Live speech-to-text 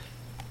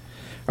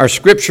Our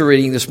scripture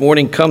reading this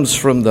morning comes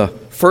from the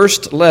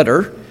first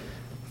letter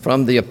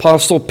from the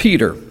Apostle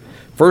Peter,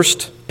 1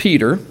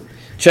 Peter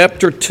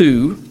chapter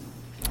 2,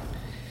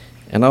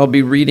 and I'll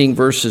be reading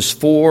verses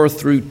 4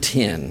 through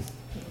 10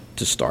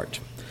 to start.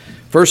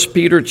 1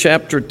 Peter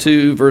chapter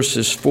 2,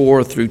 verses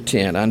 4 through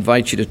 10. I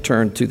invite you to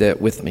turn to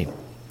that with me.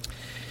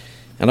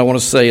 And I want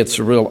to say it's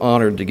a real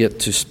honor to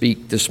get to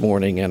speak this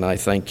morning, and I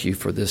thank you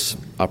for this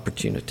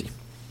opportunity.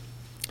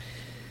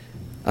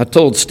 I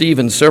told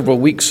Stephen several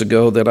weeks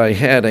ago that I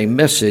had a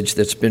message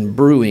that's been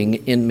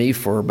brewing in me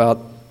for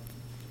about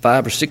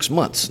 5 or 6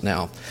 months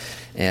now,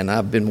 and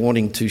I've been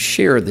wanting to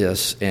share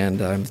this,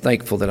 and I'm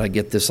thankful that I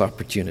get this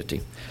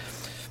opportunity.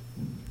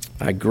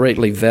 I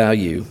greatly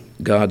value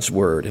God's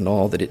Word and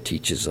all that it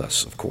teaches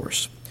us, of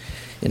course.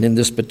 And in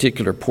this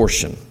particular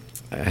portion,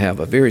 I have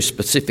a very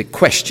specific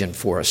question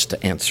for us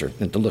to answer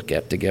and to look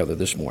at together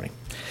this morning.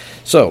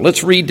 So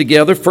let's read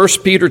together 1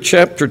 Peter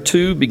chapter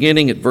 2,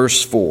 beginning at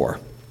verse 4.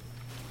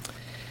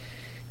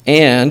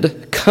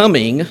 And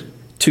coming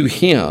to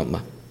him,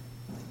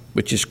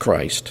 which is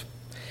Christ,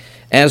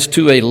 as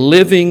to a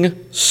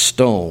living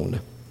stone,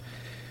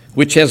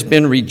 which has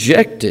been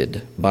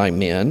rejected by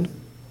men,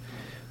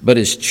 but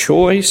is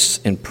choice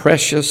and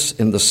precious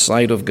in the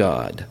sight of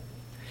God.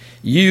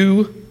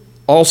 You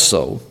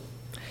also,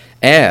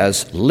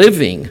 as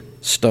living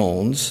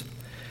stones,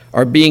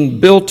 are being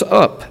built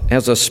up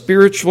as a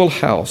spiritual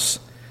house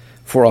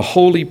for a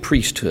holy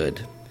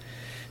priesthood,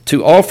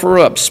 to offer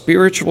up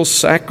spiritual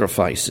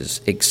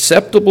sacrifices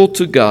acceptable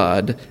to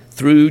God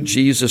through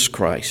Jesus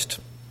Christ.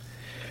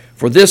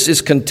 For this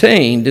is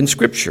contained in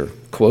Scripture,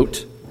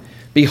 quote,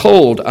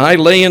 "Behold, I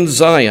lay in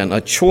Zion a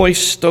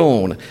choice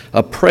stone,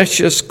 a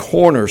precious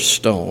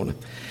cornerstone,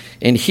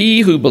 and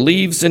he who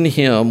believes in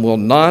him will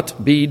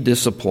not be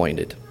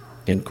disappointed,"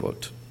 end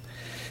quote.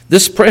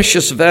 This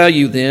precious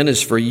value, then,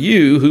 is for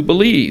you who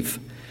believe,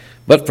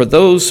 but for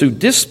those who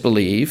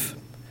disbelieve,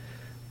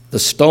 the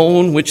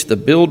stone which the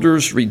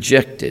builders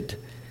rejected,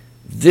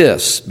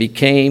 this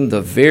became the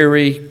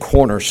very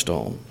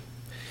cornerstone.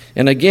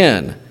 And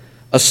again,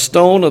 a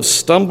stone of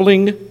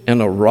stumbling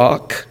and a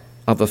rock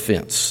of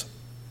offense.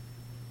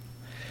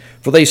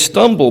 For they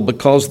stumble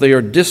because they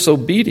are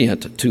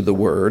disobedient to the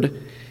word,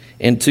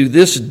 and to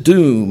this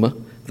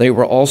doom they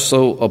were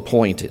also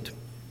appointed.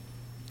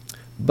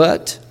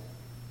 But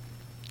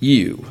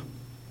you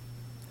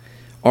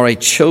are a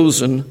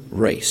chosen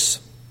race,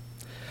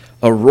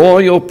 a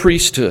royal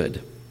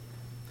priesthood,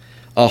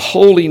 a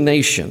holy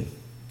nation,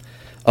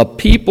 a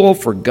people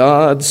for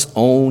God's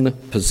own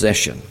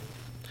possession,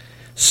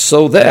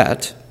 so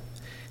that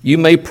you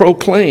may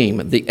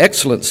proclaim the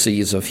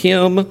excellencies of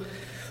him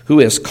who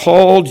has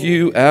called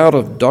you out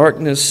of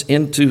darkness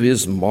into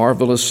his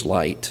marvelous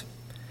light.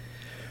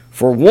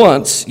 For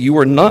once you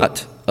were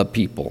not a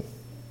people,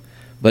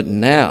 but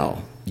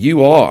now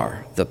you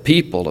are the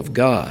people of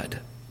God.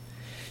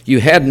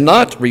 You had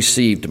not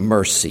received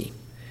mercy,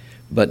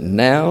 but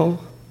now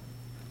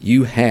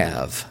you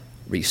have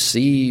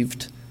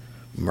received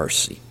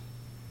mercy.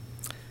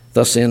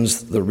 Thus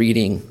ends the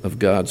reading of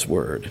God's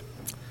word.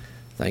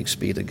 Thanks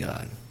be to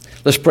God.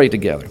 Let's pray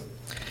together.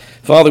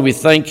 Father, we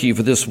thank you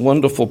for this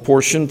wonderful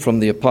portion from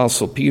the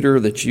Apostle Peter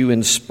that you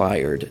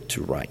inspired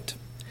to write.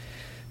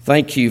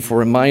 Thank you for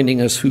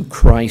reminding us who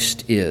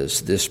Christ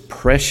is, this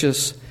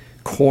precious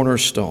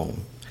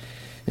cornerstone.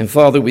 And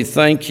Father, we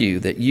thank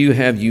you that you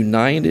have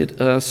united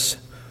us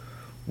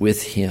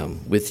with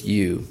him, with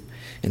you.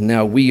 And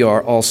now we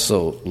are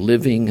also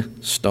living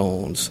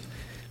stones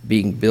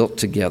being built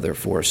together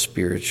for a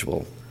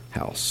spiritual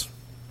house.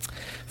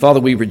 Father,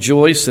 we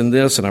rejoice in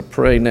this, and I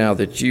pray now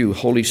that you,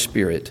 Holy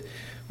Spirit,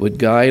 would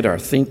guide our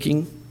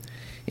thinking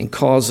and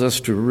cause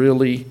us to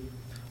really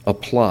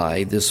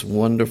apply this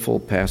wonderful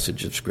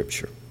passage of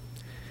Scripture.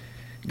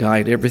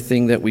 Guide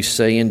everything that we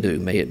say and do.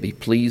 May it be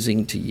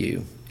pleasing to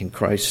you. In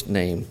Christ's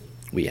name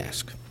we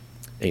ask.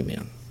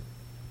 Amen.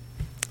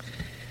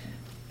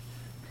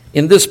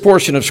 In this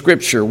portion of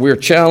Scripture, we're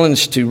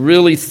challenged to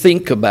really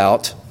think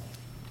about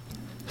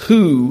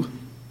who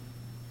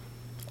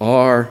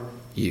are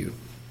you?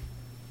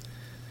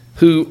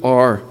 Who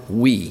are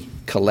we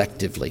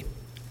collectively?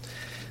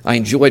 I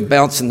enjoyed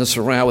bouncing this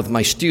around with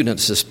my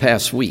students this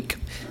past week,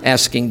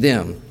 asking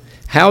them,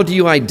 how do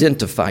you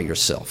identify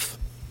yourself?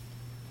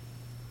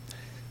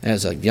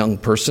 As a young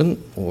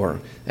person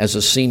or as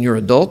a senior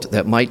adult,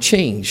 that might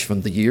change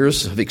from the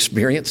years of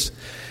experience.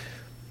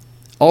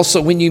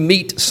 Also, when you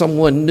meet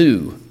someone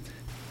new,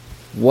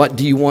 what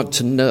do you want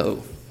to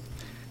know?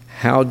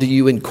 How do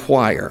you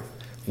inquire?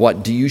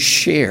 What do you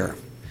share?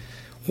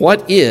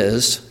 What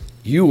is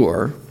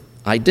your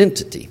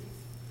identity?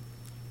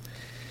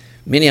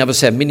 Many of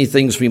us have many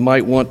things we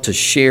might want to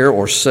share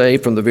or say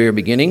from the very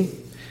beginning.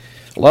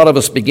 A lot of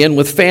us begin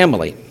with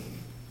family.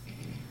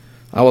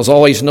 I was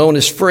always known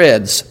as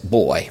Fred's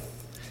boy,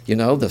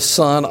 the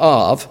son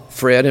of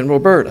Fred and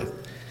Roberta.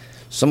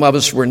 Some of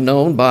us were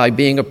known by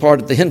being a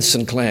part of the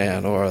Henson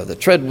clan or the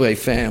Treadway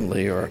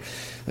family or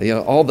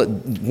all the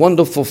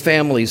wonderful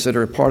families that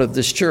are a part of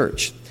this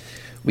church.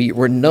 We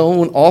were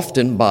known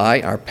often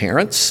by our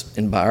parents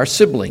and by our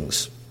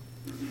siblings.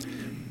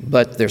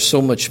 But there's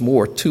so much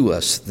more to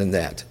us than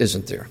that,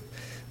 isn't there?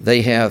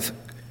 They have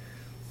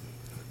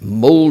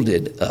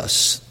molded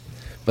us,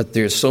 but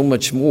there's so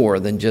much more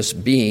than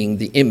just being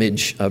the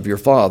image of your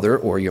father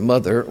or your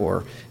mother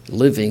or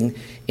living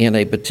in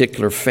a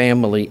particular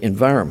family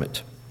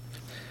environment.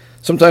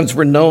 Sometimes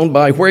we're known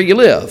by where you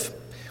live.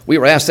 We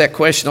were asked that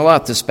question a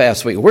lot this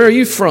past week. Where are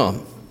you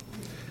from?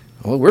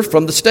 Well, we're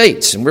from the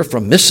States, and we're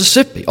from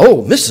Mississippi.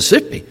 Oh,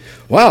 Mississippi.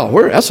 Wow,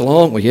 that's a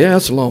long way. Yeah,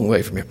 that's a long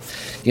way from here.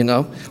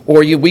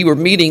 Or we were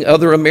meeting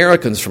other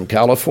Americans from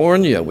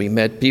California. We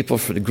met people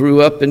who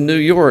grew up in New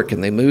York,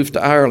 and they moved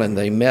to Ireland.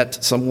 They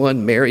met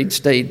someone, married,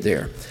 stayed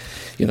there.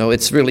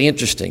 It's really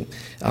interesting.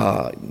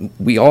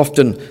 We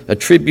often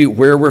attribute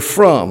where we're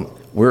from,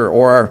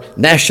 or our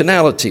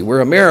nationality. We're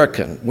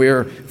American.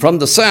 We're from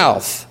the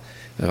South.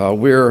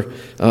 We're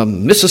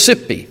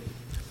Mississippi.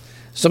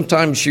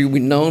 Sometimes you're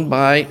known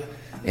by,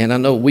 and I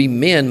know we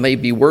men may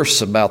be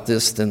worse about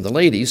this than the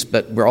ladies,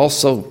 but we're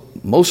also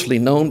mostly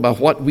known by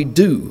what we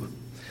do.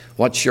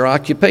 What's your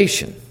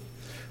occupation?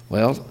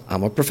 Well,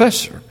 I'm a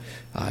professor.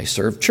 I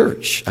serve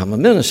church. I'm a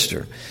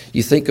minister.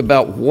 You think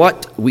about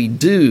what we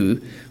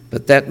do,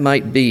 but that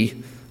might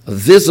be a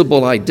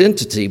visible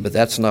identity, but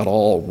that's not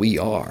all we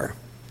are.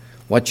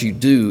 What you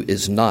do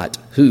is not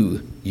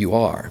who you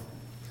are.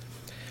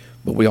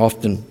 But we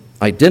often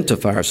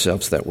identify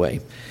ourselves that way.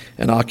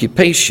 An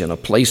occupation, a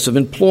place of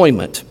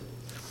employment.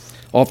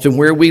 Often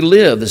where we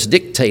live is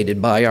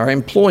dictated by our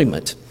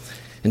employment.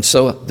 And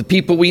so the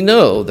people we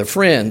know, the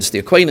friends, the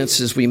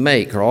acquaintances we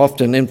make are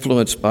often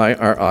influenced by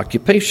our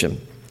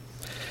occupation.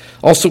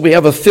 Also, we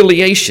have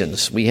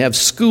affiliations. We have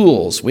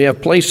schools. We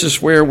have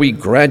places where we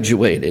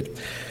graduated.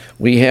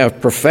 We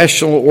have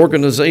professional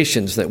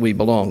organizations that we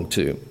belong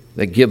to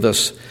that give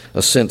us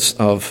a sense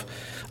of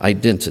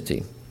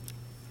identity.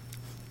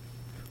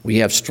 We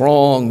have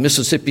strong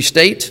Mississippi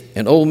State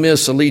and Ole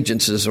Miss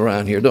allegiances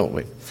around here, don't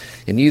we?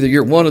 And either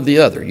you're one or the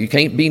other. You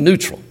can't be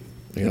neutral.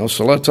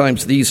 So a lot of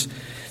times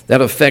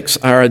that affects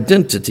our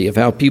identity of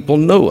how people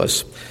know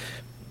us.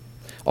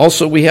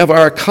 Also, we have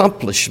our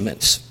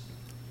accomplishments.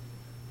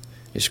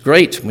 It's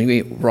great when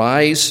we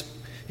rise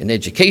in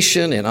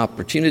education and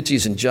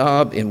opportunities and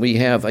job, and we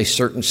have a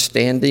certain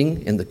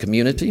standing in the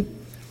community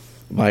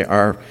by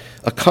our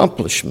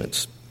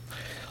accomplishments.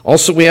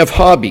 Also, we have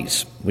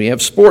hobbies, we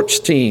have sports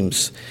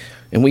teams,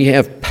 and we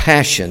have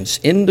passions,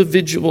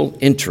 individual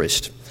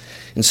interest.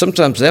 And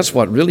sometimes that's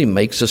what really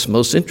makes us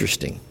most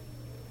interesting,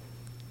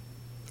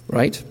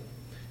 right?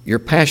 Your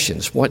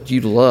passions, what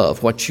you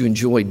love, what you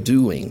enjoy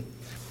doing.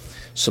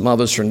 Some of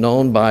us are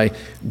known by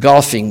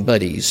golfing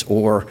buddies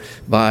or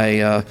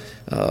by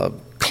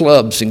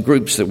clubs and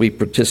groups that we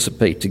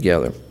participate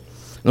together.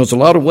 And there's a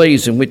lot of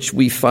ways in which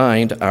we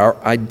find our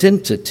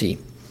identity.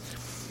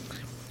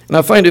 And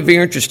I find it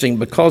very interesting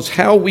because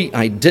how we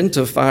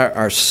identify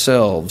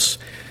ourselves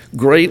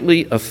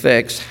greatly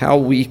affects how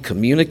we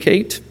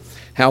communicate,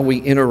 how we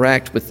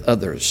interact with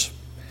others.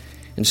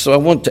 And so I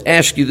want to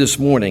ask you this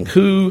morning,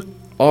 who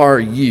are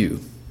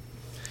you?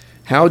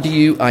 How do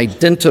you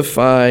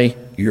identify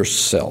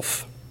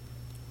yourself?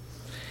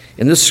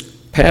 And this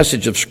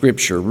passage of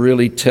Scripture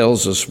really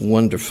tells us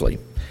wonderfully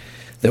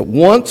that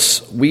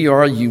once we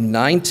are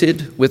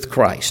united with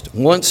Christ,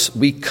 once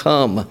we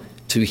come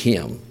to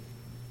Him,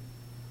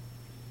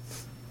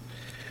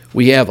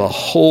 we have a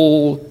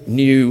whole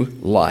new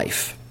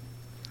life,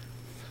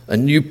 a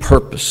new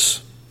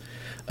purpose,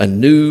 a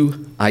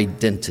new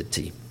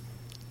identity.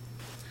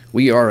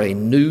 We are a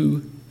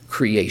new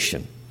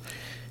creation.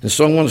 And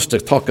so I want us to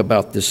talk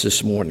about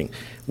this morning.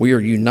 We are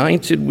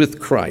united with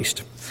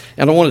Christ.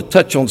 And I want to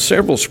touch on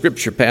several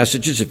scripture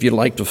passages if you'd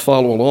like to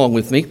follow along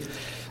with me.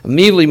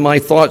 Immediately my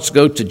thoughts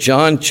go to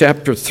John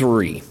chapter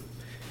 3.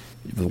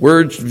 The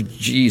words of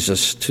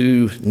Jesus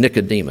to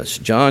Nicodemus.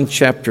 John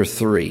chapter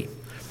 3.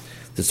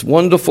 This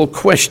wonderful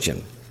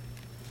question.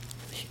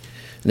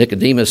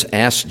 Nicodemus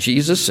asks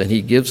Jesus, and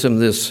he gives him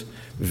this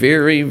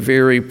very,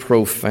 very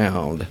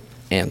profound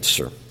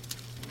answer.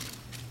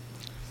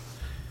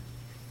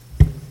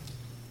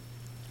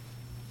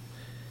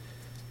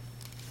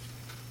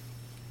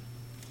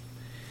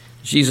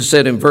 Jesus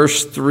said in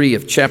verse 3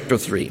 of chapter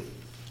 3,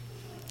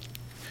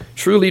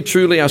 "Truly,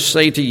 truly, I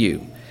say to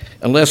you,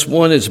 unless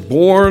one is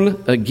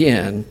born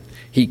again,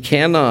 he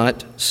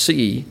cannot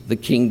see the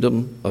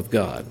kingdom of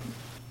God."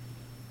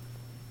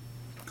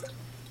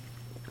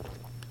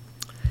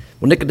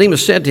 Well,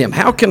 Nicodemus said to him,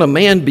 "How can a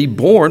man be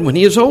born when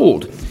he is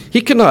old?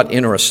 He cannot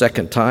enter a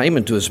second time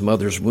into his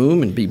mother's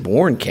womb and be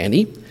born, can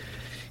he?"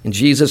 And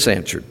Jesus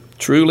answered,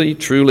 "Truly,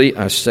 truly,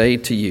 I say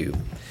to you,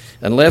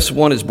 unless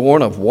one is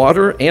born of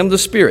water and the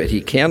Spirit,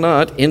 he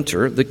cannot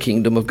enter the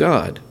kingdom of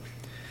God.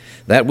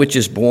 That which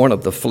is born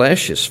of the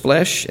flesh is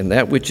flesh, and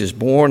that which is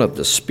born of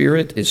the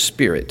Spirit is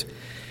spirit.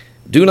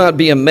 Do not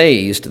be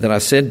amazed that I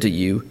said to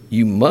you,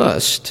 you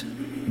must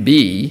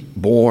be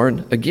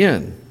born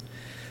again.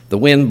 The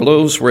wind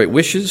blows where it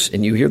wishes,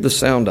 and you hear the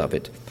sound of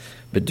it,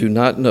 but do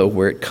not know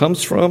where it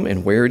comes from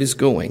and where it is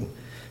going.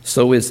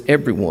 so is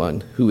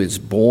everyone who is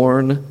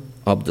born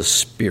of the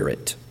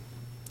Spirit.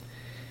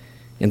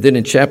 And then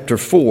in chapter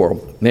 4,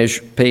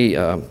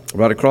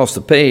 right across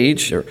the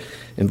page, or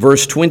in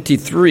verse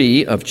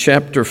 23 of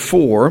chapter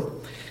 4,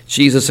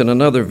 Jesus in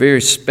another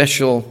very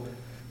special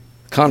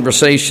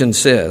conversation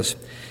says,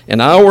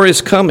 "An hour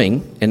is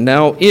coming, and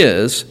now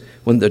is,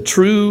 when the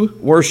true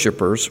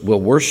worshipers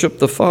will worship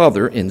the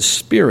Father in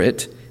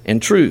spirit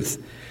and truth.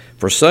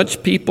 For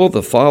such people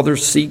the Father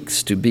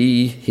seeks to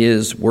be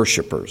his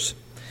worshipers."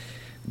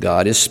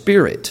 God is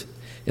spirit,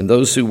 and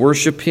those who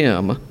worship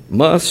him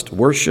must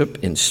worship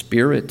in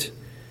spirit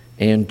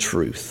and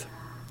truth.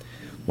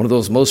 One of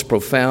those most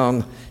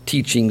profound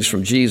teachings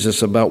from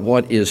Jesus about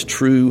what is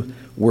true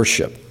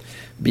worship.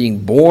 Being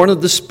born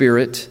of the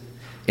Spirit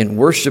and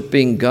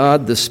worshiping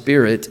God the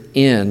Spirit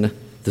in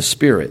the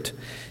Spirit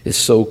is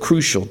so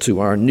crucial to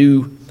our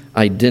new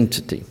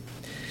identity.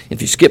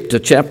 If you skip to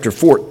chapter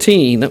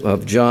 14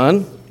 of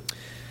John,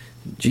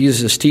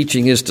 Jesus is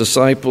teaching his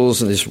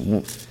disciples in this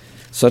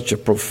such a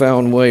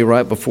profound way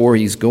right before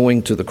he's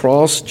going to the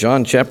cross.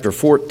 John chapter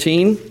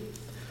 14,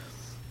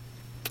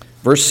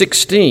 verse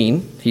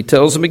 16, he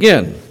tells them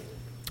again,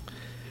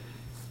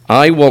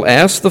 "I will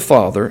ask the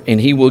Father,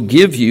 and he will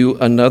give you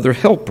another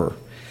helper,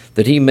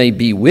 that he may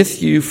be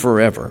with you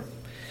forever.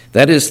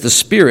 That is the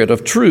Spirit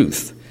of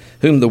truth,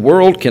 whom the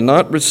world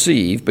cannot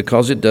receive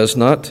because it does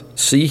not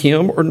see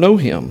him or know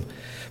him.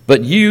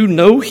 But you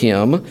know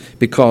him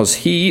because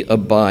he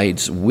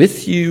abides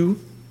with you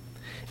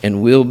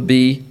and will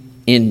be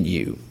in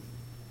you."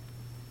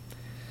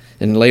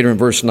 And later in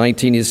verse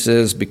 19 he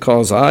says,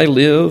 "Because I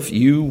live,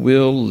 you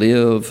will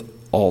live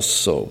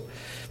also."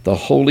 The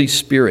Holy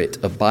Spirit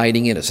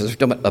abiding in us.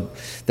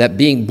 That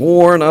being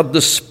born of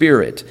the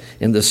Spirit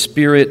and the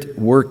Spirit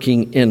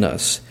working in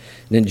us.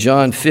 And in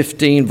John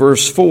 15,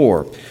 verse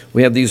 4,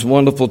 we have these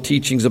wonderful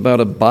teachings about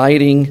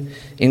abiding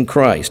in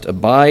Christ.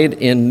 "Abide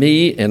in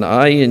me and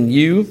I in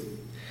you."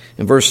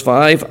 In verse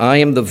 5, "I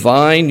am the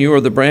vine, you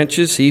are the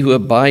branches. He who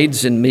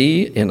abides in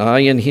me and I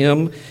in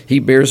him, he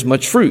bears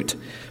much fruit.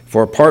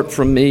 For apart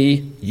from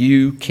me,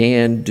 you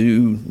can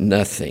do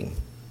nothing."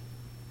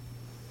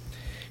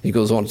 He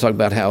goes on to talk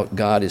about how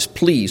God is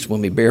pleased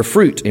when we bear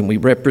fruit and we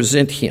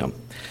represent him.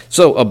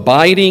 So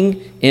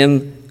abiding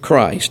in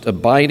Christ,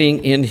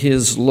 abiding in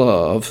his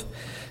love,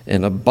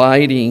 and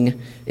abiding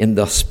in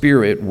the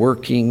Spirit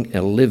working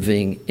and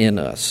living in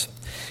us.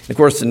 Of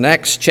course, in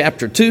Acts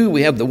chapter 2,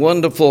 we have the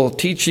wonderful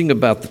teaching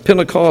about the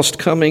Pentecost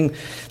coming,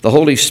 the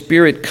Holy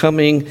Spirit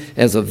coming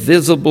as a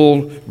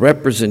visible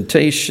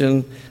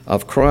representation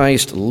of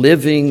Christ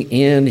living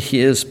in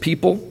his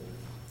people.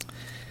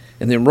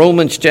 And then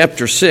Romans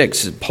chapter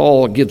 6,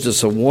 Paul gives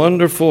us a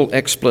wonderful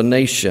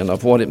explanation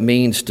of what it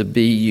means to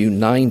be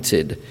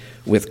united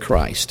with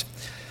Christ.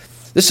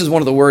 This is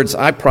one of the words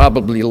I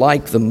probably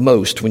like the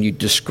most when you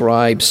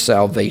describe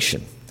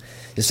salvation.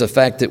 It's the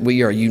fact that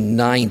we are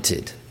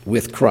united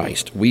with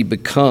Christ. We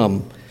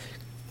become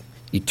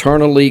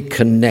eternally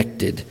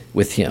connected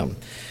with him.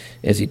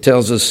 As he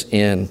tells us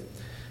in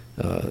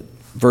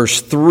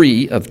verse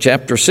 3 of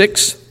chapter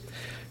 6,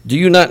 "Do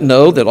you not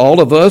know that all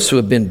of us who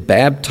have been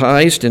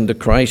baptized into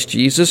Christ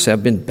Jesus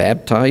have been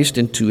baptized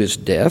into his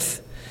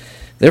death?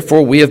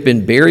 Therefore we have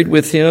been buried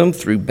with him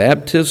through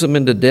baptism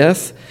into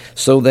death,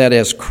 so that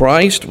as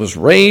Christ was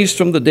raised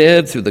from the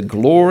dead through the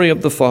glory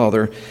of the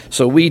Father,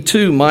 so we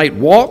too might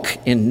walk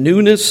in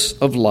newness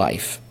of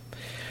life.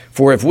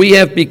 For if we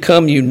have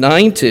become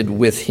united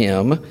with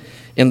him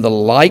in the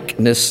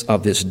likeness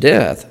of his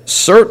death,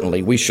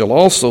 certainly we shall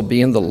also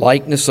be in the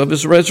likeness of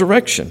his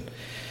resurrection.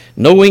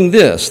 Knowing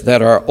this,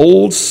 that our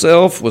old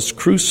self was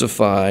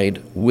crucified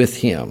with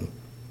him."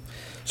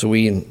 So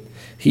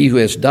he who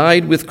has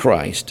died with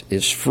Christ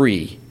is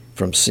free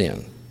from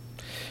sin.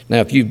 Now,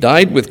 if you've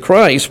died with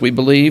Christ, we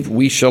believe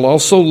we shall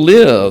also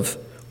live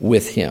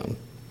with him.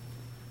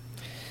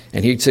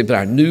 And he'd say that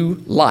our new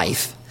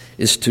life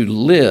is to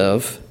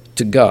live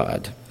to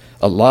God,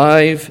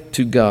 alive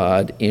to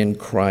God in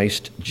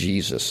Christ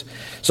Jesus.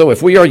 So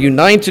if we are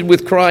united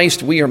with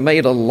Christ, we are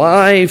made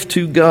alive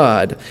to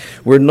God.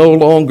 We're no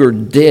longer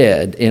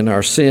dead in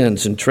our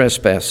sins and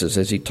trespasses,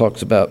 as he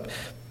talks about,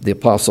 the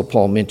Apostle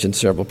Paul mentioned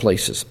several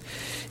places.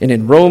 And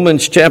in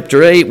Romans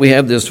chapter 8, we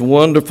have this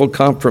wonderful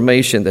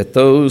confirmation that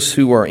those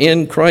who are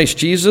in Christ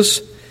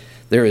Jesus,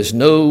 there is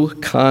no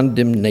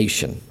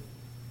condemnation.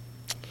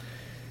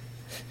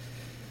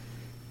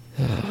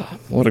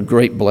 What a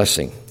great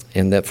blessing.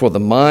 And that for the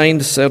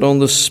mind set on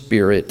the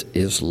Spirit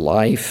is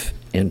life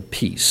and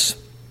peace.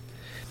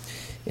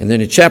 And then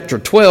in chapter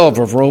 12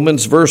 of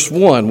Romans, verse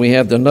 1, we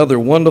have another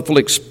wonderful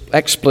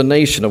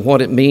explanation of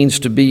what it means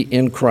to be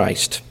in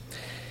Christ.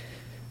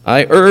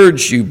 "I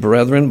urge you,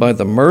 brethren, by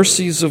the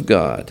mercies of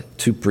God,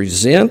 to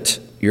present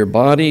your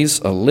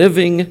bodies a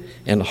living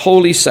and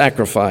holy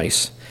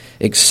sacrifice,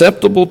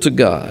 acceptable to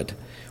God,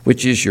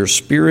 which is your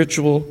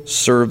spiritual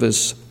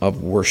service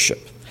of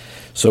worship."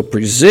 So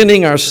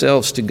presenting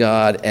ourselves to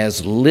God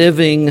as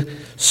living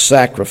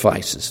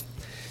sacrifices.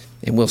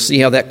 And we'll see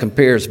how that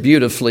compares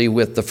beautifully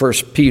with the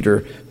 1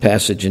 Peter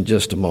passage in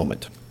just a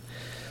moment.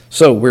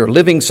 So we're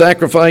living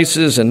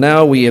sacrifices, and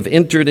now we have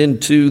entered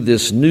into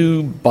this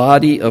new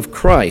body of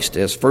Christ,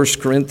 as 1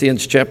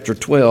 Corinthians chapter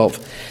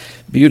 12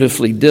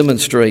 beautifully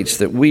demonstrates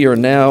that we are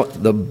now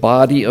the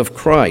body of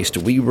Christ.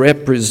 We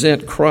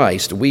represent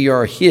Christ. We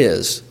are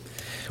His.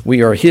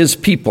 We are His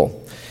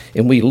people,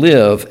 and we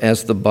live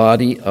as the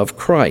body of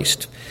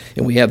Christ.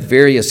 And we have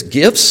various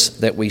gifts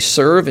that we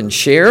serve and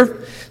share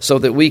so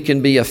that we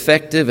can be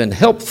effective and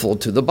helpful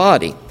to the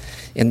body,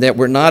 and that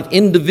we're not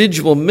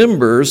individual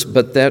members,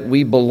 but that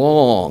we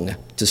belong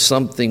to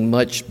something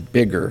much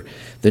bigger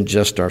than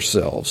just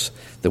ourselves,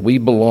 that we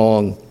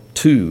belong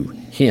to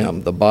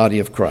Him, the body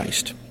of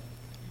Christ.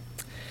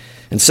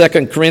 And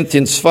 2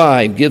 Corinthians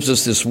 5 gives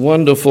us this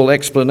wonderful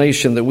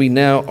explanation that we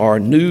now are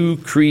new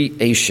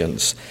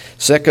creations.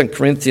 2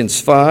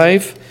 Corinthians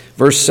 5,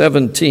 verse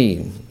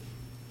 17.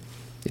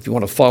 If you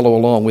want to follow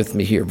along with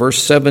me here.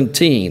 Verse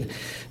 17.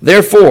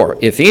 Therefore,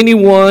 if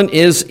anyone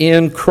is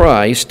in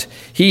Christ,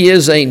 he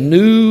is a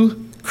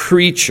new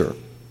creature.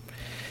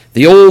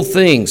 The old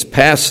things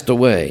passed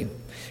away.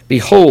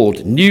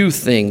 Behold, new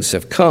things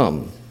have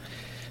come.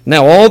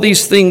 Now all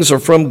these things are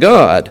from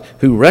God,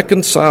 who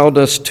reconciled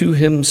us to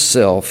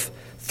Himself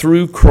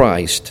through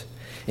Christ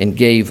and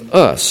gave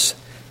us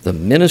the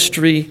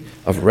ministry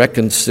of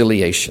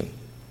reconciliation.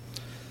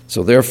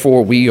 So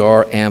therefore we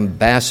are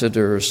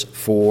ambassadors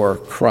for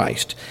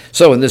Christ.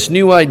 So in this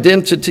new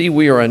identity,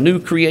 we are a new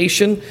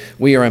creation.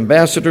 We are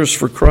ambassadors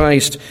for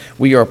Christ.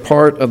 We are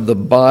part of the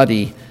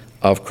body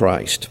of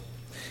Christ.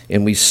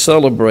 And we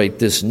celebrate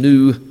this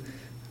new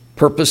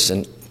purpose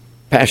and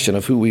passion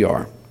of who we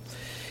are.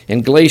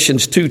 In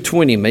Galatians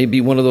 2:20 may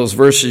be one of those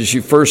verses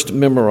you first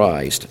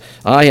memorized.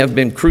 I have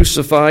been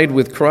crucified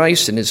with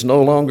Christ, and it's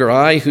no longer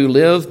I who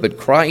live, but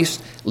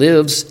Christ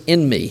lives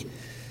in me.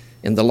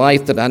 In the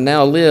life that I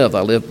now live,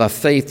 I live by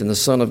faith in the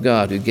Son of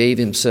God who gave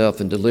Himself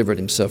and delivered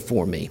Himself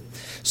for me.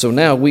 So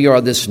now we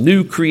are this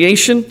new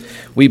creation.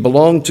 We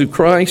belong to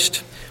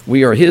Christ.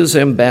 We are His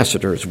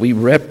ambassadors. We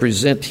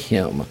represent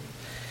Him.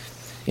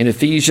 In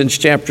Ephesians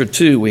chapter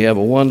 2, we have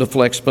a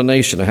wonderful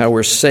explanation of how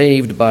we're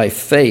saved by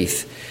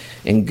faith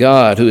in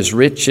God, who is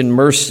rich in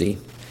mercy.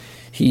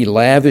 He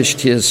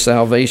lavished His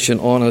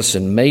salvation on us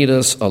and made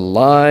us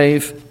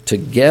alive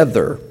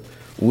together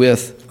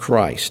with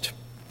Christ.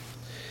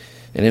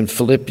 And in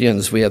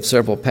Philippians, we have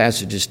several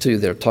passages too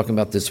that are talking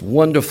about this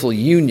wonderful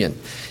union.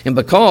 And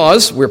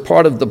because we're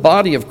part of the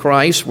body of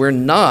Christ, we're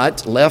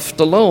not left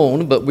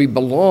alone, but we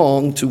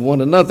belong to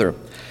one another.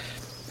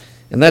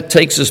 And that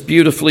takes us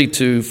beautifully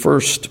to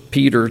 1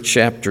 Peter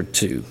chapter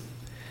 2.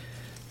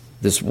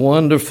 This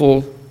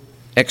wonderful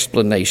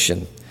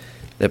explanation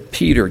that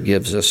Peter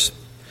gives us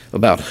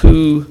about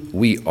who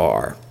we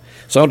are.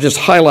 So I'll just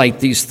highlight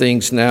these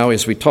things now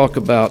as we talk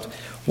about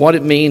what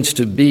it means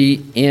to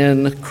be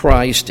in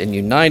Christ and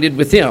united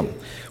with Him.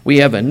 We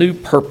have a new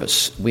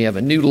purpose. We have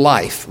a new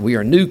life. We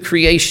are new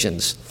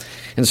creations.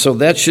 And so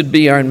that should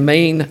be our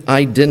main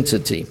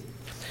identity.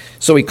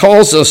 So he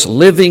calls us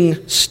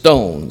living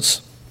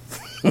stones.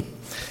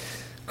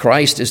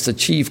 Christ is the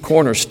chief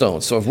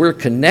cornerstone. So if we're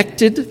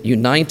connected,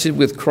 united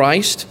with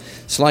Christ,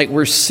 it's like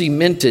we're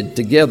cemented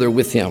together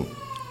with Him.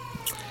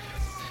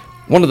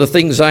 One of the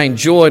things I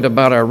enjoyed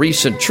about our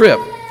recent trip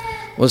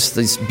was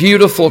these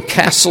beautiful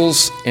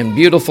castles and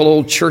beautiful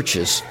old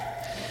churches.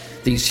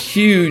 These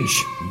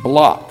huge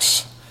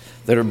blocks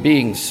that are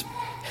being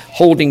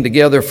holding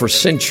together for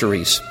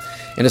centuries.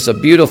 And it's a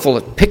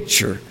beautiful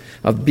picture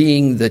of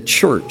being the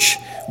church.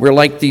 We're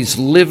like these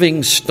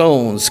living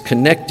stones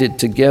connected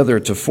together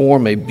to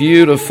form a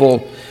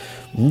beautiful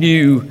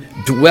new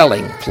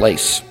dwelling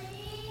place.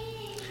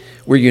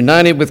 We're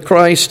united with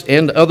Christ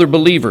and other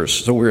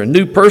believers. So we're a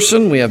new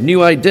person, we have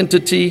new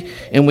identity,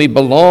 and we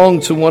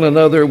belong to one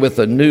another with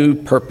a new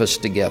purpose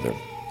together.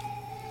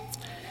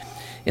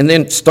 And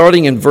then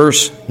starting in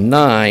verse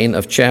 9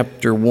 of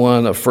chapter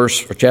 2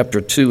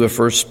 of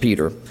 1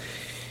 Peter,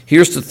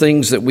 here's the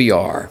things that we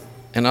are.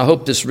 And I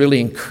hope this really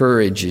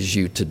encourages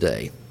you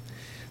today.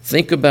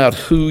 Think about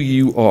who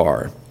you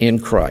are in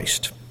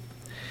Christ.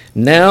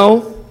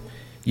 Now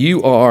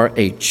you are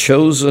a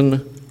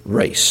chosen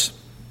race.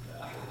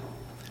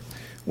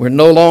 We're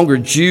no longer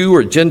Jew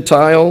or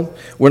Gentile.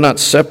 We're not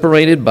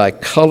separated by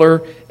color,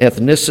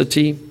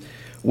 ethnicity.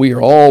 We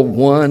are all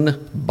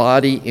one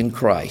body in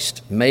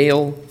Christ.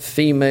 Male,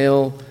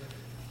 female,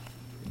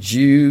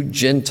 Jew,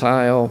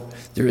 Gentile.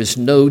 There is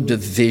no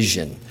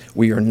division.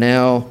 We are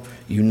now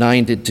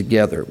united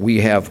together.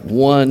 We have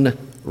one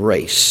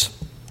race.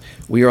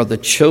 We are the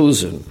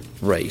chosen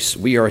race.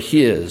 We are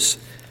His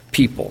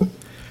people.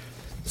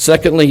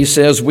 Secondly, he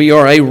says, we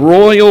are a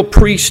royal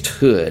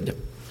priesthood.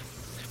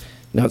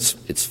 Now,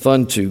 it's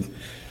fun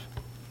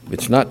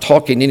it's not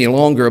talking any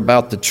longer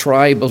about the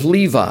tribe of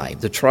Levi.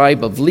 The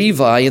tribe of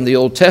Levi in the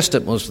Old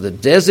Testament was the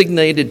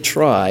designated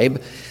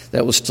tribe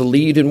that was to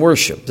lead in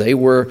worship. They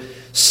were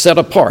set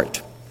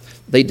apart.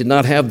 They did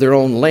not have their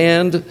own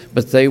land,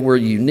 but they were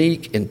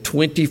unique, and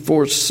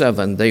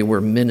 24/7 they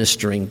were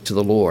ministering to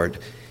the Lord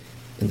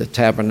in the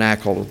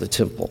tabernacle of the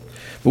temple.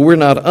 But we're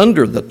not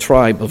under the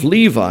tribe of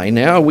Levi.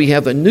 Now we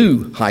have a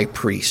new high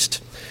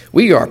priest.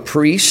 We are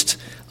priests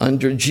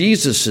under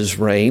Jesus'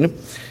 reign.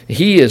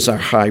 He is our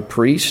high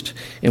priest,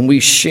 and we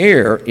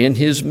share in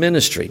his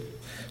ministry.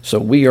 So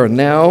we are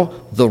now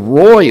the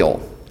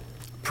royal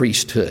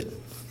priesthood.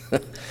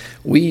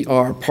 We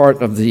are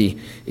part of the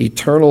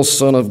eternal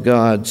Son of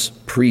God's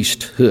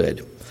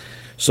priesthood.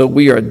 So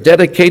we are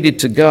dedicated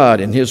to God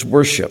in his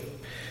worship.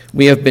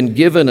 We have been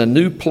given a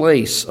new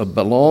place of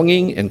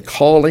belonging and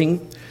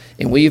calling,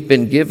 and we have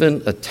been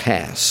given a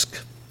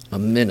task, a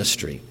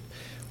ministry.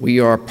 We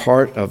are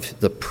part of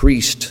the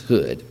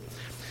priesthood.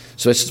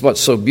 So this is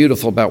what's so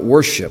beautiful about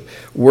worship.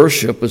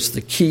 Worship is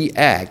the key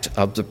act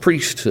of the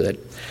priesthood.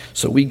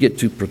 So we get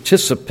to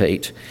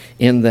participate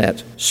in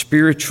that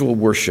spiritual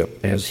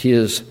worship as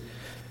his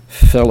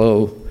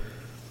fellow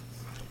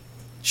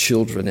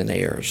children and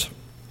heirs.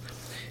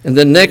 And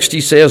then next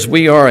he says,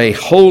 we are a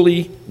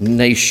holy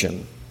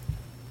nation.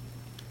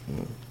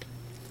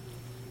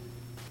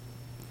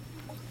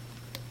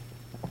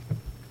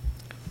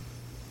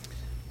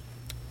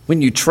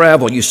 When you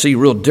travel, you see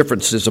real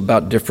differences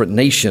about different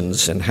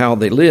nations and how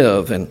they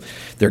live and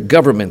their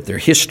government, their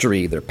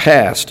history, their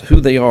past,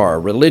 who they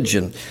are,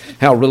 religion,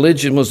 how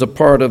religion was a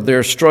part of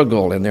their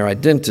struggle and their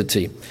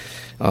identity.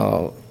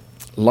 A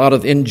lot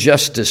of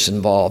injustice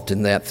involved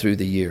in that through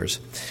the years.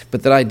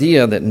 But the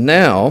idea that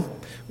now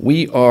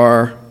we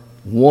are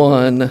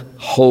one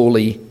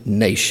holy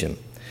nation.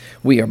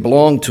 We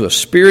belong to a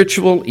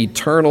spiritual,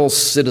 eternal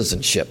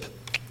citizenship.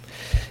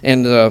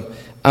 And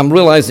I'm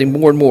realizing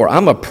more and more,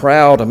 I'm a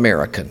proud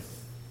American.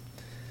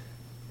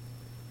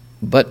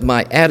 But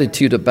my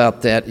attitude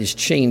about that is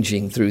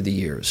changing through the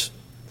years.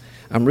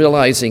 I'm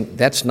realizing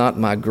that's not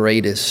my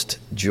greatest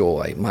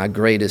joy, my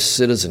greatest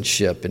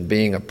citizenship in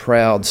being a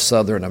proud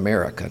Southern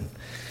American.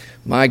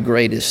 My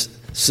greatest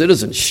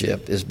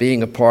citizenship is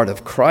being a part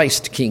of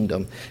Christ's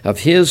kingdom, of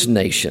his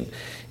nation.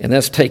 And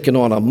that's taken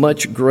on a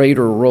much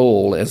greater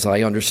role as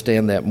I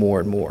understand that more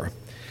and more.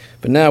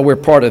 But now we're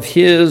part of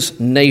his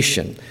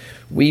nation.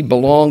 We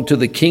belong to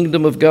the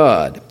kingdom of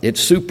God. It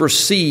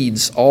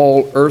supersedes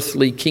all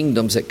earthly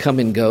kingdoms that come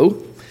and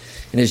go.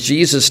 And as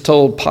Jesus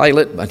told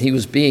Pilate when he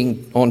was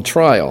being on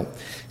trial, he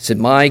said,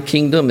 my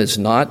kingdom is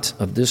not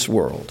of this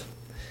world.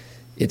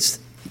 It's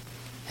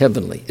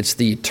heavenly. It's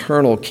the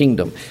eternal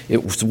kingdom.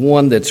 It was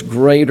one that's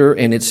greater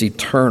and it's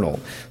eternal.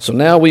 So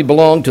now we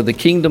belong to the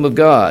kingdom of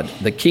God,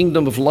 the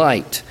kingdom of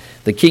light,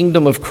 the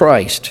kingdom of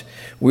Christ.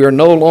 We are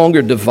no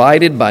longer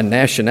divided by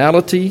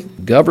nationality,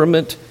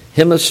 government,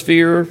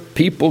 hemisphere,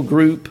 people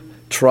group,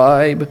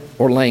 tribe,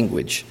 or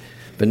language.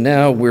 But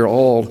now we're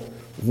all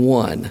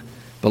one,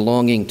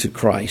 belonging to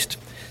Christ.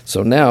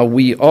 So now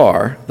we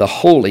are the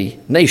holy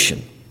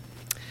nation.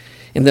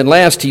 And then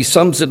last, he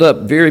sums it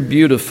up very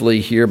beautifully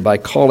here by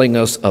calling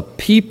us a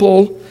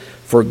people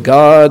for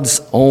God's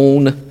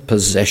own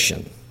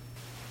possession.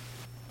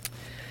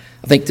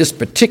 I think this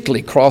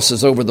particularly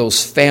crosses over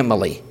those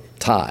family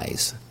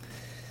ties.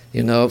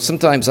 You know,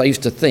 sometimes I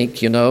used to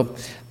think,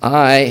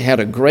 I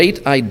had a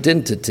great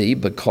identity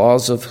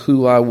because of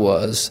who I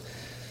was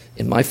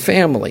in my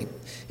family.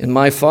 And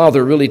my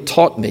father really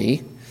taught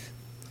me,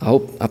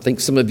 I think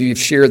some of you have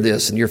shared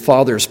this, and your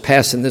father is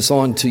passing this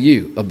on to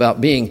you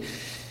about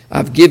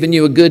I've given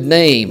you a good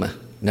name.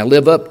 Now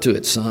live up to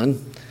it,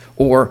 son.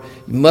 Or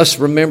you must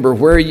remember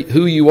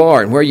who you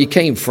are and where you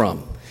came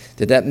from.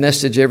 Did that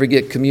message ever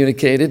get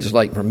communicated? It's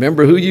like,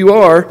 remember who you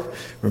are.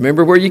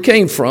 Remember where you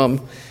came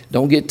from.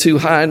 Don't get too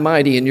high and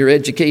mighty in your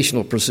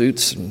educational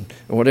pursuits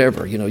or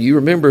whatever. You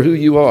remember who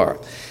you are.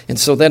 And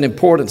so that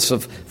importance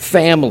of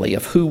family,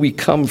 of who we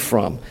come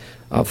from,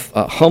 of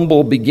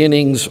humble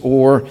beginnings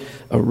or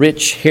a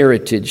rich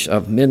heritage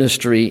of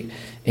ministry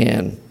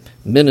and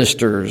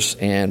ministers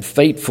and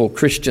faithful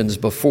Christians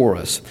before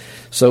us.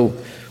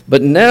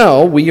 But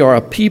now we are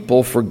a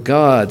people for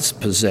God's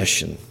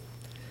possession.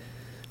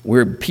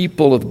 We're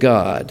people of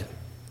God.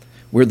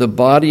 We're the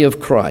body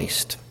of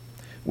Christ.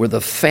 We're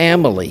the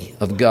family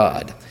of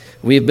God.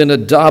 We have been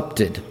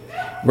adopted.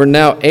 We're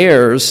now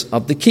heirs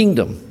of the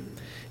kingdom.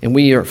 And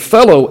we are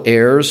fellow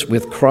heirs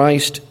with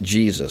Christ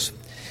Jesus.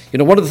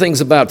 One of the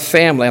things about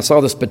family, I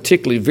saw this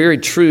particularly very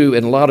true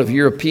in a lot of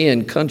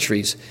European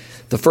countries.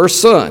 The first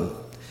son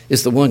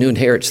is the one who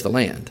inherits the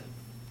land.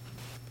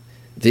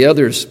 The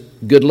others,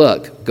 good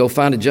luck. Go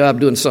find a job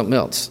doing something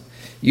else.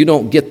 You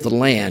don't get the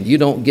land. You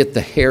don't get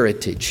the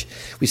heritage.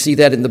 We see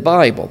that in the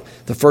Bible.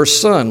 The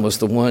first son was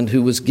the one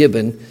who was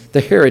given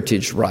the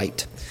heritage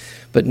right.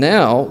 But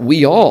now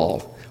we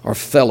all are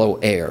fellow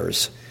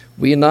heirs.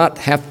 We not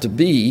have to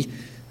be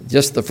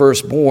just the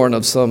firstborn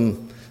of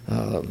some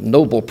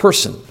noble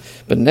person.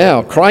 But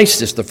now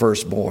Christ is the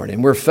firstborn,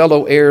 and we're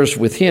fellow heirs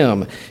with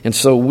him. And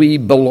so we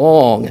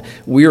belong.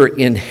 We're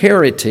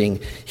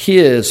inheriting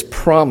his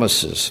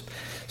promises.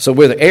 So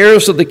we're the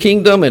heirs of the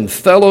kingdom and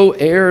fellow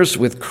heirs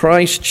with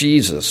Christ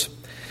Jesus.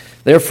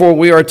 Therefore,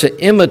 we are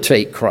to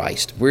imitate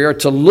Christ. We are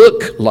to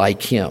look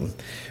like him.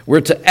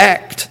 We're to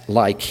act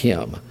like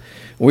him.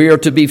 We are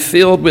to be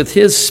filled with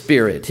his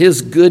Spirit,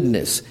 his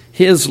goodness,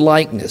 his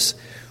likeness.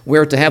 We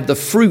are to have the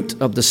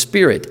fruit of the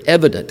Spirit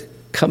evident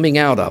coming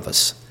out of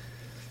us.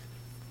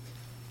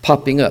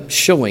 popping up,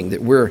 showing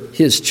that we're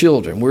his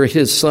children, we're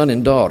his son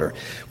and daughter.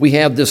 We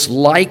have this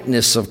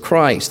likeness of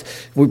Christ.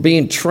 We're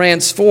being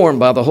transformed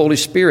by the Holy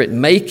Spirit,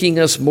 making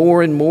us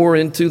more and more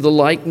into the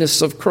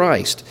likeness of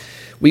Christ.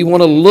 We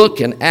want to look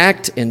and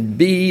act and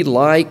be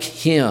like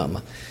him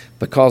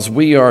because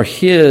we are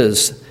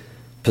his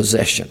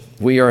possession.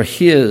 We are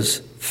his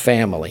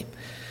family.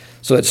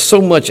 So it's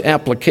so much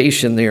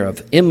application there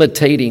of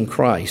imitating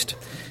Christ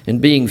and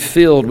being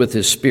filled with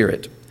his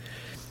Spirit.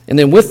 And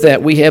then with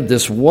that, we have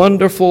this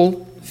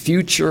wonderful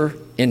future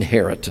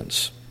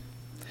inheritance,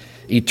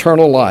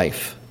 eternal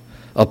life,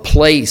 a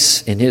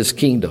place in his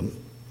kingdom.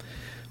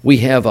 We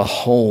have a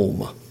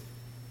home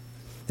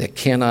that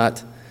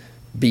cannot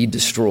be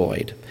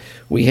destroyed.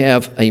 We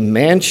have a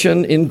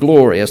mansion in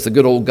glory, as the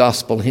good old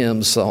gospel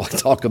hymns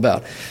talk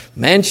about.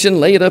 Mansion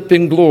laid up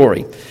in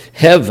glory,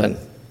 heaven.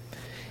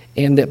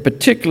 And that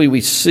particularly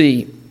we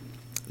see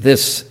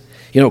this,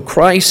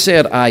 Christ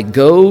said, I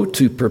go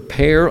to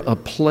prepare a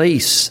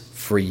place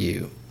for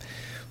you.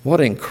 What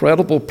an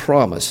incredible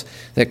promise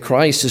that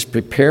Christ is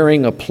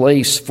preparing a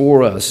place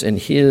for us in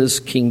his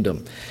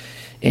kingdom.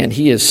 And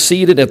he is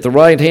seated at the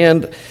right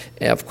hand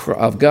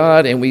of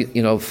God. And we,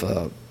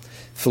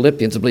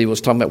 Philippians, I believe,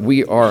 was talking about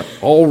we are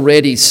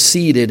already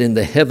seated in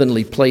the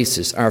heavenly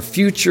places. Our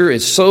future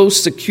is so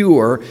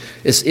secure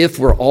as if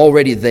we're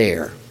already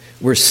there.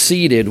 We're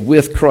seated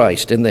with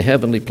Christ in the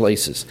heavenly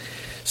places.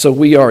 So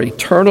we are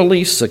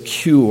eternally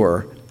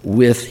secure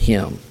with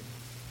him.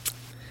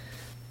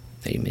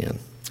 Amen.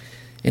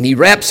 And he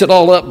wraps it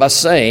all up by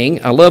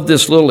saying, I love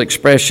this little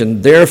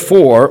expression,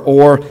 therefore,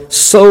 or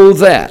so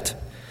that.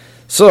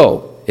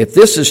 So, if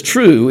this is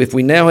true, if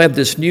we now have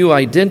this new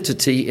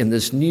identity in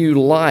this new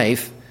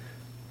life,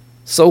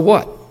 so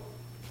what?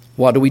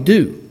 What do we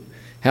do?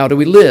 How do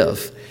we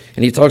live?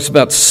 And he talks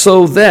about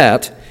so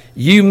that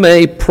you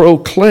may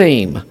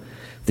proclaim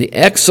the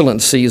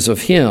excellencies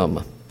of him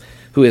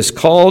who has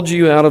called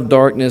you out of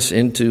darkness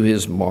into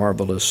his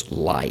marvelous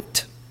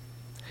light.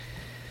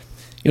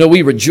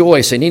 We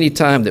rejoice in any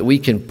time that we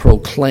can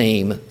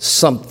proclaim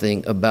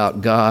something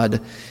about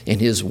God and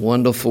his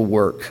wonderful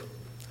work.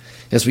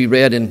 As we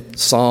read in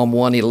Psalm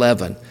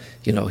 111,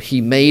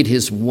 he made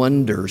his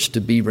wonders to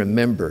be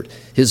remembered.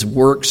 His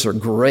works are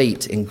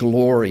great and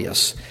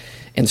glorious.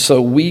 And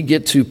so we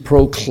get to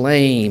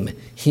proclaim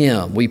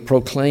him. We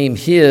proclaim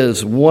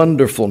his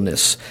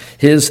wonderfulness,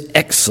 his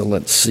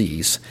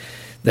excellencies,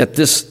 that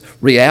this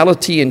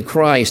reality in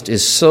Christ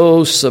is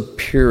so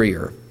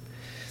superior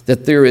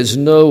that there is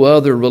no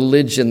other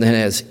religion that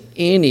has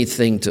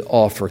anything to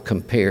offer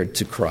compared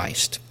to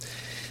Christ.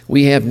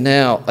 We have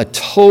now a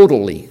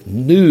totally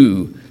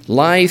new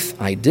life,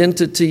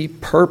 identity,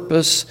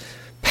 purpose,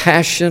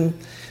 passion.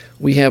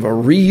 We have a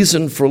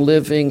reason for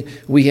living.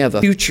 We have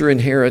a future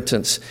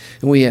inheritance.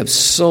 And we have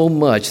so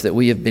much that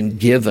we have been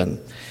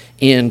given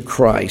in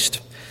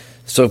Christ.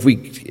 So if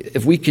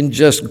we can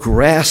just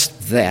grasp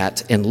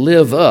that and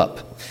live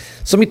up.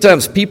 So many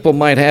times people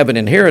might have an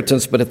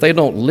inheritance, but if they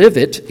don't live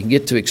it and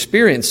get to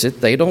experience it,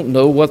 they don't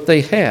know what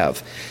they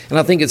have. And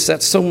I think it's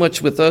that so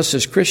much with us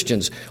as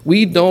Christians.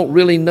 We don't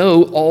really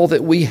know all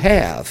that we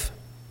have.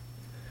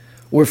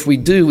 Or if we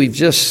do, we've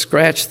just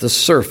scratched the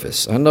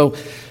surface. I know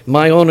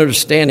my own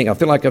understanding, I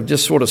feel like I've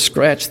just sort of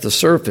scratched the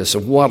surface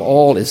of what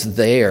all is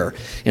there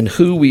and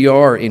who we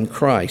are in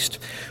Christ.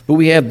 But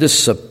we have this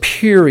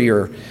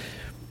superior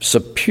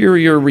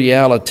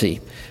reality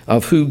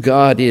of who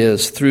God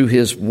is through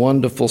his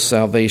wonderful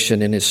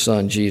salvation in his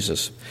Son,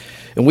 Jesus.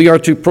 And we are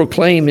to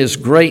proclaim his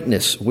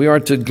greatness. We are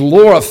to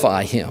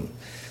glorify him.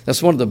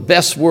 That's one of the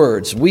best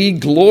words. We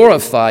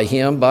glorify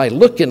him by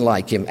looking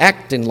like him,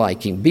 acting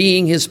like him,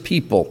 being his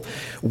people,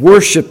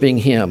 worshiping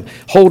him,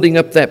 holding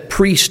up that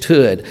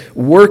priesthood,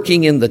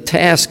 working in the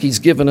task he's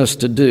given us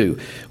to do.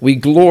 We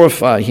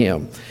glorify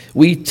him.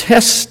 We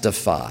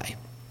testify.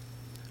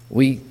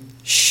 We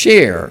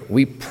share.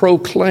 We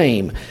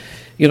proclaim.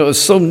 It's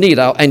so neat.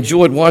 I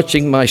enjoyed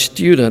watching my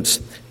students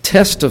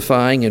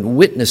testifying and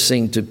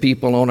witnessing to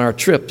people on our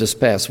trip this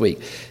past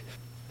week.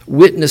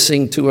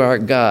 Witnessing to our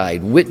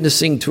guide,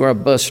 witnessing to our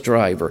bus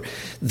driver.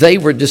 They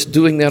were just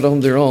doing that on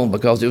their own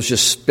because it was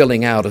just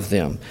spilling out of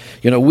them.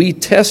 We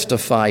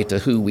testify to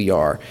who we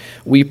are.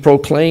 We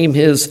proclaim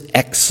his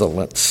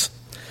excellence.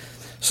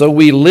 So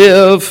we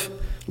live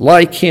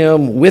like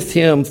him, with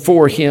him,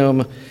 for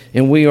him,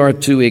 and we are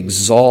to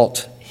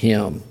exalt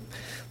him.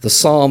 The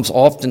Psalms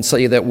often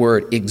say that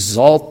word,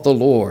 exalt the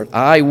Lord.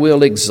 I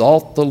will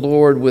exalt the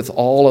Lord with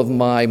all of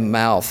my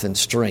mouth and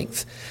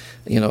strength.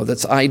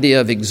 That's the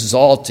idea of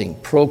exalting,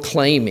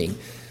 proclaiming,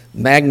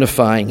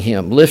 magnifying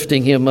him,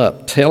 lifting him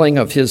up, telling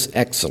of his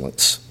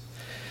excellence.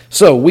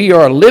 So we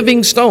are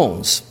living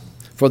stones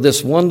for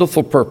this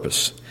wonderful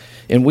purpose,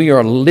 and we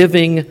are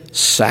living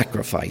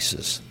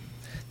sacrifices,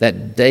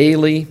 that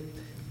daily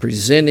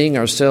presenting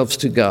ourselves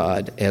to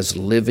God as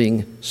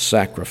living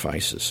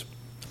sacrifices.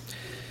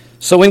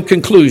 So in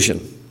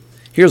conclusion,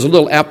 here's a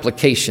little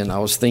application I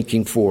was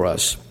thinking for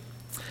us.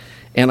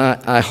 And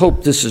I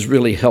hope this is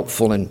really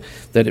helpful and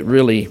that it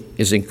really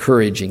is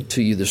encouraging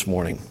to you this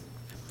morning.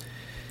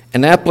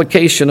 An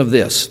application of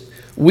this.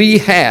 we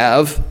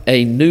have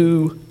a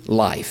new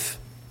life,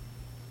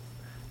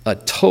 a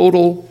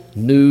total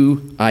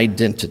new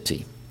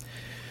identity,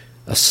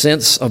 a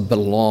sense of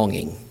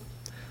belonging,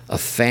 a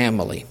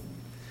family,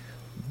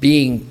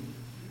 being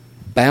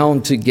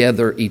bound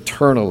together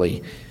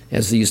eternally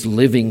as these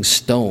living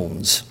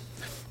stones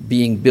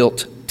being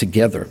built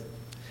together.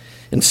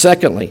 And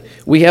secondly,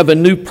 we have a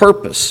new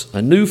purpose,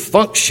 a new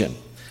function.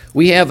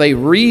 We have a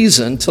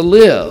reason to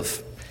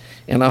live.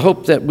 And I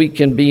hope that we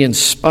can be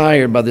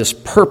inspired by this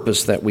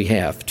purpose that we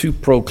have to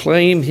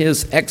proclaim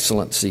His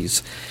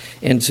excellencies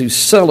and to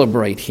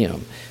celebrate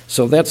Him.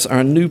 So that's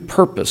our new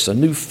purpose, a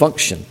new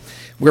function.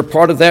 We're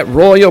part of that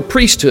royal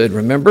priesthood,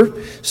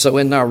 remember? So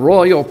in our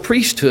royal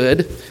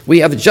priesthood, we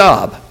have a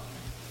job.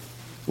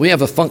 We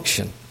have a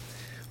function.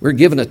 We're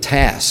given a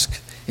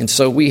task. And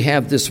so we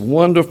have this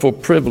wonderful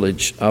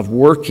privilege of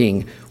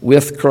working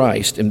with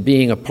Christ and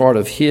being a part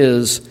of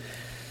His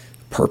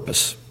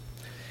purpose.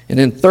 And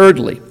then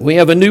thirdly, we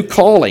have a new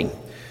calling.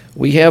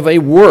 We have a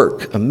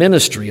work, a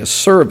ministry, a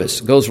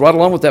service. It goes right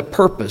along with that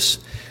purpose.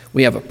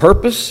 We have a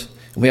purpose,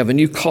 and we have a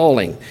new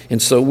calling.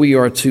 And so we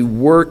are to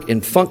work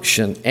and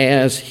function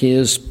as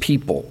His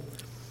people.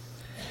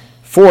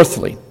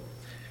 Fourthly,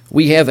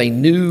 we have a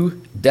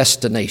new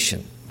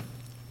destination.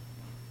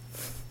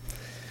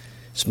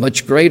 It's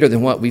much greater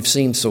than what we've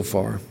seen so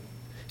far.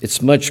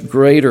 It's much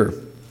greater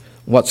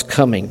what's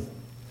coming.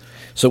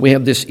 So we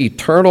have this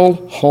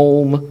eternal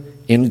home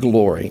in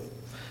glory,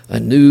 a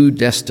new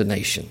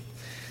destination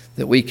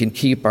that we can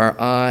keep our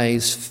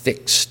eyes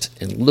fixed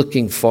and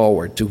looking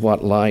forward to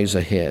what lies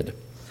ahead.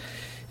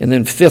 And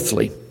then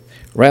fifthly,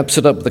 wraps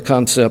it up with the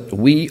concept,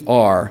 we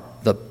are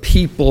the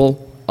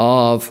people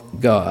of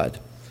God.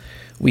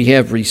 We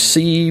have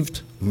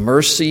received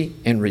mercy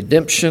and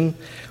redemption.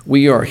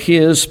 We are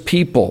His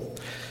people.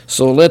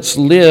 So let's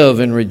live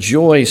and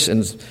rejoice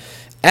and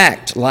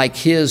act like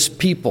His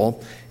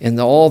people in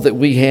all that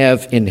we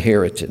have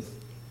inherited.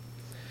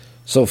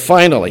 So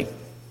finally,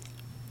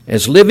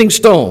 as living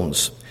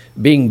stones,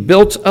 being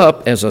built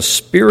up as a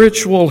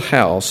spiritual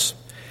house,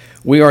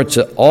 we are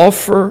to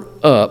offer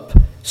up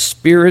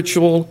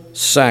spiritual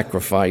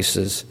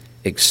sacrifices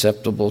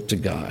acceptable to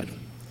God.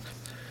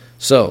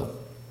 So,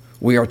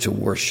 we are to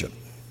worship.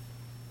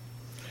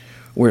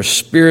 We're a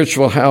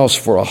spiritual house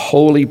for a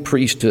holy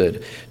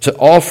priesthood, to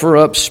offer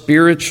up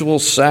spiritual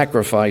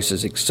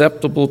sacrifices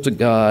acceptable to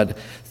God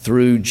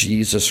through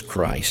Jesus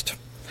Christ.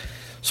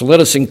 So let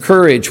us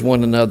encourage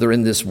one another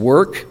in this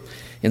work,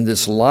 in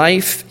this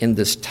life, in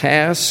this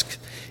task,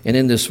 and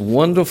in this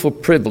wonderful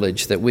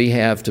privilege that we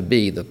have to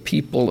be the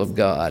people of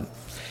God.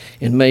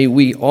 And may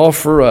we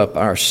offer up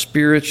our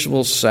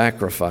spiritual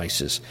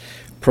sacrifices,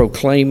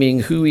 proclaiming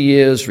who He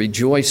is,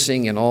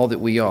 rejoicing in all that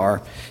we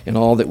are and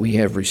all that we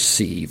have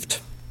received.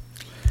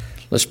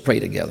 Let's pray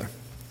together.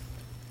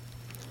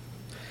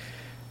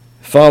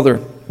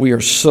 Father, we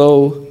are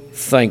so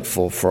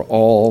thankful for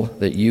all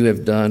that You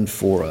have done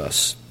for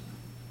us.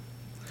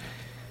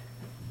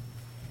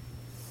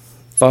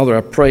 Father,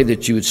 I pray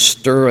that You would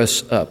stir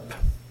us up.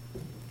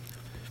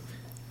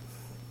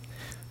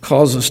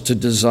 Cause us to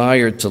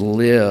desire to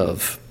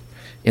live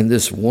in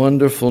this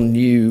wonderful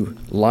new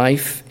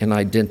life and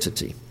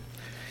identity.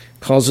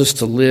 Cause us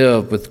to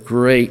live with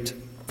great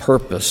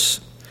purpose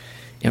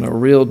and a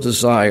real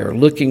desire,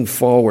 looking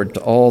forward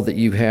to all that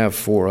You have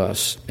for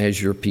us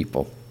as Your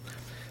people,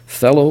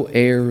 fellow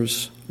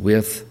heirs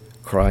with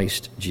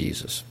Christ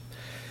Jesus.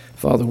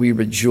 Father, we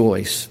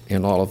rejoice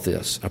in all of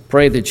this. I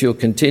pray that You'll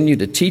continue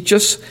to teach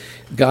us,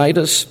 guide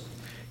us,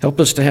 help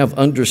us to have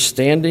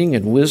understanding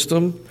and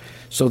wisdom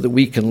so that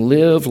we can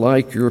live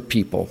like Your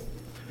people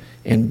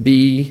and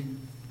be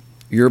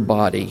Your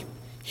body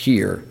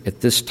here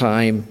at this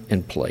time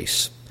and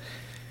place.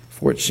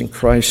 For it's in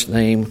Christ's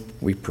name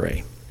we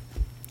pray.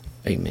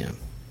 Amen.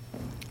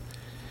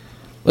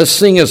 Let's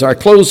sing as our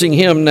closing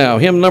hymn now,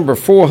 hymn number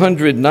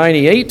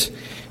 498,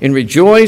 and rejoice